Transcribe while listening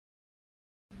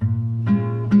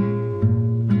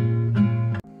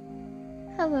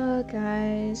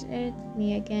guys, it's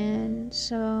me again.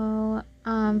 So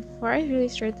before I really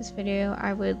start this video,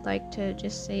 I would like to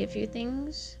just say a few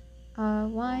things.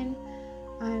 One,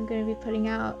 I'm going to be putting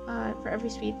out for every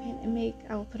speed paint I make,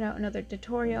 I will put out another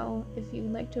tutorial. If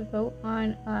you'd like to vote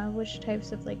on which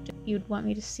types of you'd want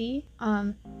me to see,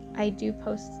 I do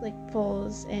post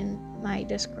polls in my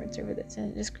Discord server that's in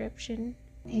the description.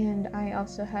 And I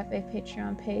also have a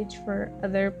Patreon page for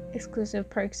other exclusive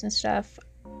perks and stuff.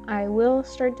 I will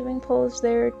start doing polls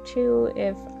there too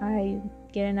if I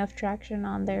get enough traction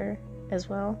on there as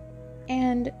well.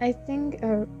 And I think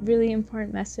a really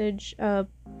important message to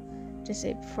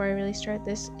say before I really start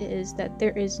this is that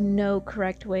there is no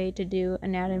correct way to do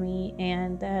anatomy,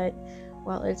 and that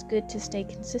while it's good to stay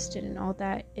consistent and all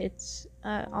that, it's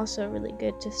also really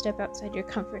good to step outside your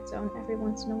comfort zone every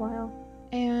once in a while.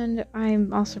 And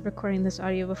I'm also recording this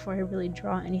audio before I really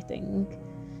draw anything.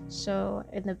 So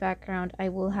in the background I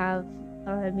will have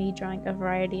me drawing a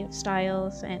variety of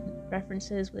styles and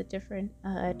references with different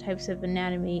types of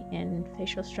anatomy and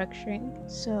facial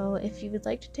structuring. So if you would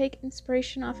like to take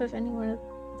inspiration off of any one of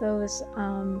those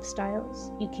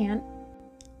styles, you can.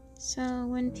 So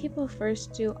when people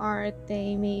first do art,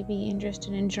 they may be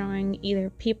interested in drawing either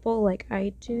people like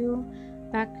I do,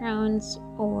 backgrounds,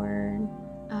 or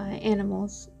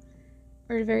animals,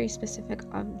 or very specific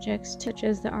objects such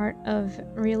as the art of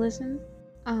realism.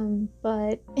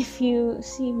 But if you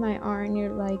see my art and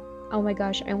you're like, oh my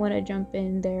gosh, I want to jump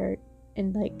in there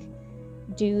and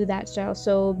do that style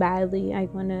so badly, I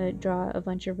want to draw a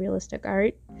bunch of realistic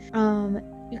art,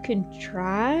 you can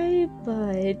try,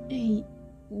 but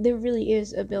there really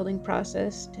is a building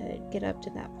process to get up to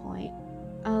that point,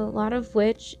 a lot of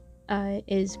which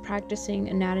is practicing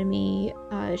anatomy,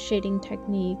 shading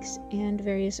techniques, and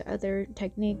various other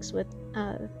techniques with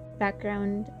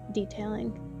background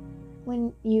detailing.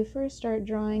 When you first start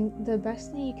drawing, the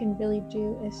best thing you can really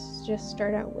do is just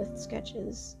start out with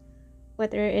sketches.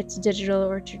 Whether it's digital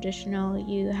or traditional,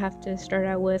 you have to start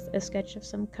out with a sketch of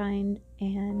some kind,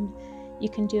 and you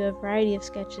can do a variety of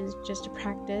sketches just to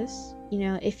practice. You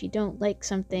know, if you don't like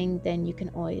something, then you can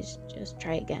always just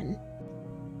try again.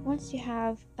 Once you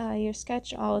have your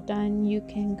sketch all done, you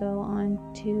can go on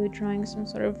to drawing some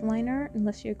sort of line art,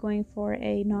 unless you're going for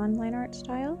a non-line art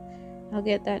style. I'll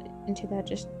get into that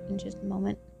just in a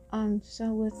moment.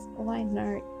 So with line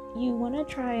art, you want to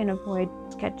try and avoid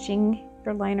sketching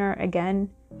your line art again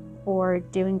or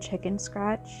doing chicken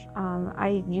scratch.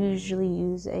 I usually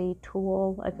use a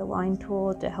tool, like a line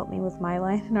tool, to help me with my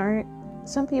line art.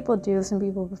 Some people do, some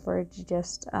people prefer to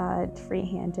just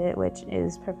freehand it, which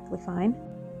is perfectly fine.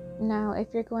 Now, if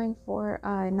you're going for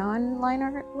a non-line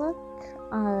art look,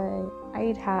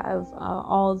 I'd have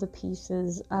all the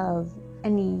pieces of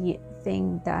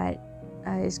anything that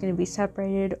is going to be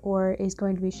separated or is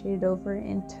going to be shaded over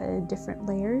into different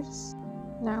layers.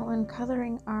 Now, when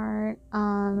coloring art,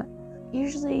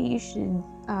 usually you should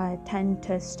tend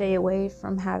to stay away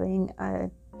from having a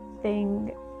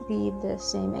thing be the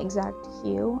same exact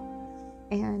hue,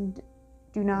 and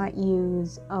do not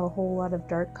use a whole lot of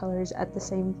dark colors at the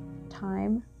same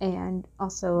time, and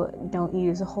also don't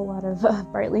use a whole lot of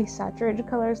brightly saturated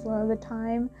colors a lot of the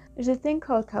time. There's a thing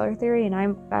called color theory, and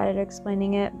I'm bad at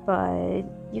explaining it, but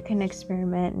you can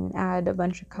experiment and add a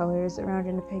bunch of colors around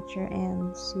in a picture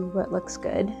and see what looks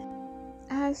good.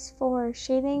 As for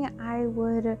shading, I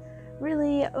would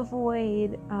really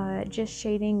avoid just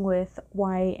shading with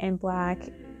white and black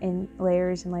in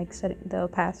layers and setting the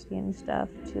opacity and stuff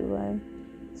to a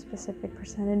specific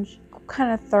percentage.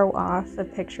 Kind of throw off the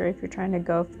picture if you're trying to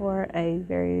go for a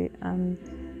very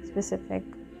specific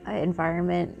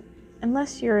environment.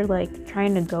 Unless you're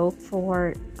trying to go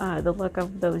for the look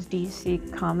of those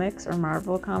DC comics or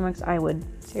Marvel comics, I would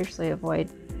seriously avoid,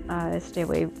 stay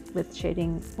away with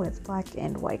shading with black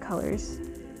and white colors.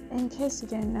 In case you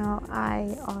didn't know,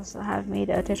 I also have made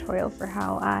a tutorial for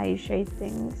how I shade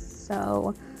things,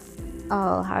 so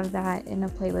I'll have that in a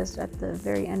playlist at the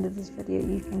very end of this video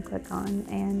you can click on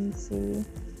and see.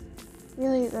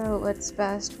 Really though, what's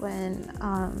best when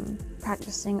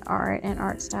practicing art and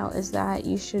art style is that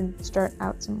you should start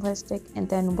out simplistic and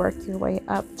then work your way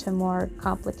up to more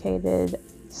complicated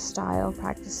style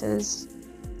practices.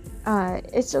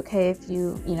 It's okay if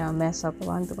you mess up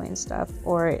along the way and stuff,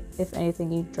 or if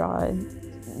anything you draw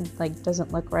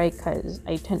doesn't look right, because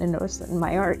I tend to notice that in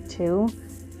my art too,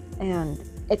 and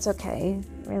it's okay,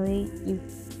 really. You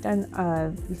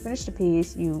finished a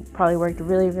piece, you probably worked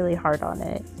really, really hard on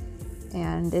it,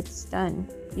 and it's done.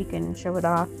 You can show it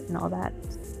off and all that.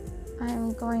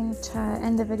 I'm going to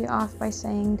end the video off by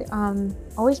saying,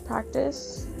 always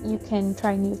practice. You can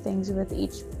try new things with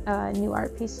each new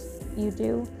art piece you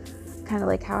do. kind of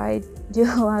like how I do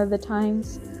a lot of the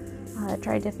times.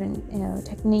 Try different,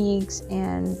 techniques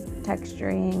and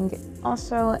texturing.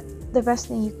 Also, the best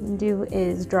thing you can do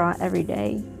is draw every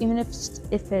day. Even if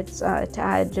it's to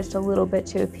add just a little bit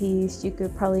to a piece, you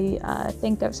could probably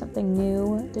think of something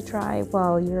new to try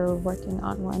while you're working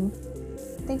on one.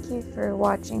 Thank you for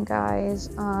watching, guys.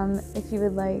 If you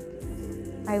would like,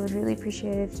 I would really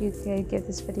appreciate it if you could give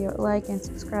this video a like and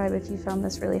subscribe if you found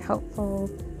this really helpful.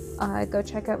 Go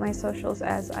check out my socials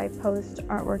as I post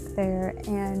artwork there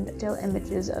and still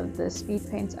images of the speed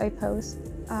paints I post.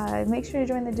 Make sure to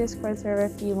join the Discord server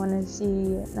if you want to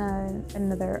see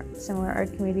another similar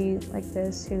art community like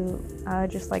this who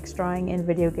just likes drawing in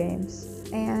video games.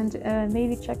 And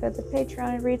maybe check out the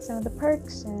Patreon and read some of the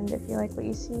perks, and if you like what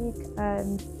you see,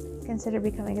 consider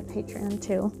becoming a patron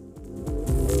too.